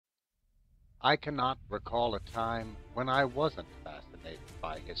I cannot recall a time when I wasn't fascinated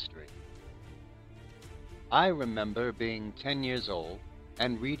by history. I remember being 10 years old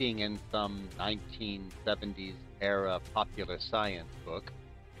and reading in some 1970s era popular science book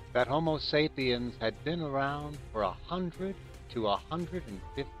that Homo sapiens had been around for 100 to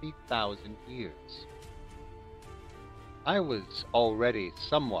 150,000 years. I was already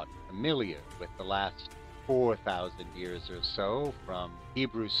somewhat familiar with the last 4,000 years or so from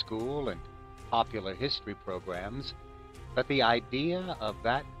Hebrew school and popular history programs, but the idea of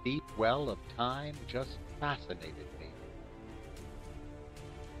that deep well of time just fascinated me.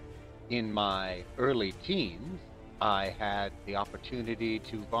 In my early teens, I had the opportunity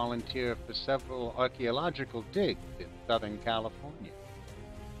to volunteer for several archaeological digs in Southern California.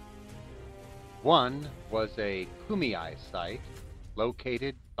 One was a Kumeyaay site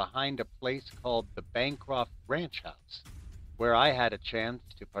located behind a place called the Bancroft Ranch House, where I had a chance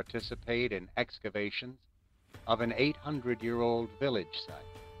to participate in excavations of an 800-year-old village site.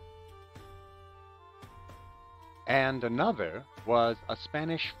 And another was a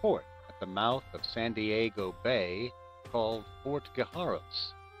Spanish fort at the mouth of San Diego Bay called Fort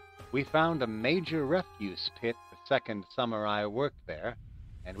Guijarros. We found a major refuse pit the second summer I worked there,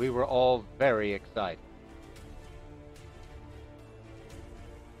 and we were all very excited.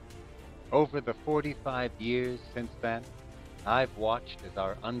 Over the 45 years since then, I've watched as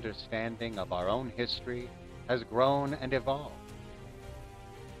our understanding of our own history has grown and evolved.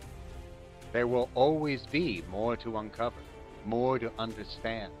 There will always be more to uncover, more to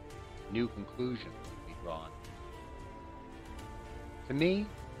understand, new conclusions to be drawn. To me,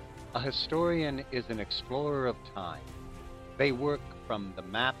 a historian is an explorer of time. They work from the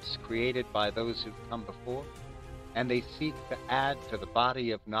maps created by those who've come before, and they seek to add to the body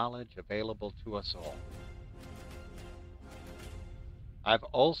of knowledge available to us all. I've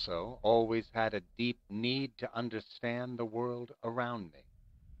also always had a deep need to understand the world around me.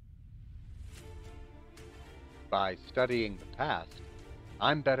 By studying the past,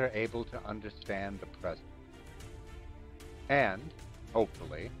 I'm better able to understand the present, and,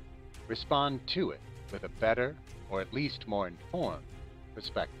 hopefully, respond to it with a better, or at least more informed,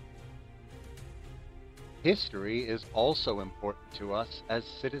 perspective. History is also important to us as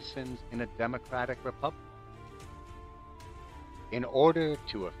citizens in a democratic republic. In order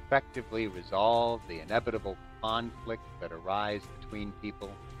to effectively resolve the inevitable conflicts that arise between people,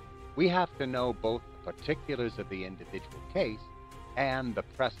 we have to know both the particulars of the individual case and the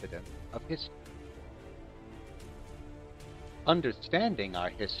precedent of history. Understanding our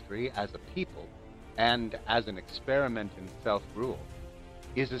history as a people and as an experiment in self-rule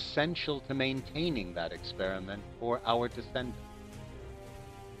is essential to maintaining that experiment for our descendants.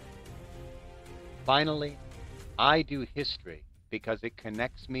 Finally, I do history because it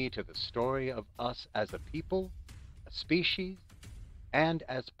connects me to the story of us as a people, a species, and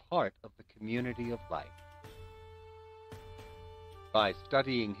as part of the community of life. By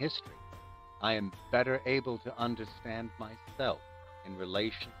studying history, I am better able to understand myself in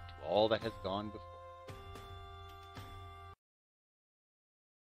relation to all that has gone before.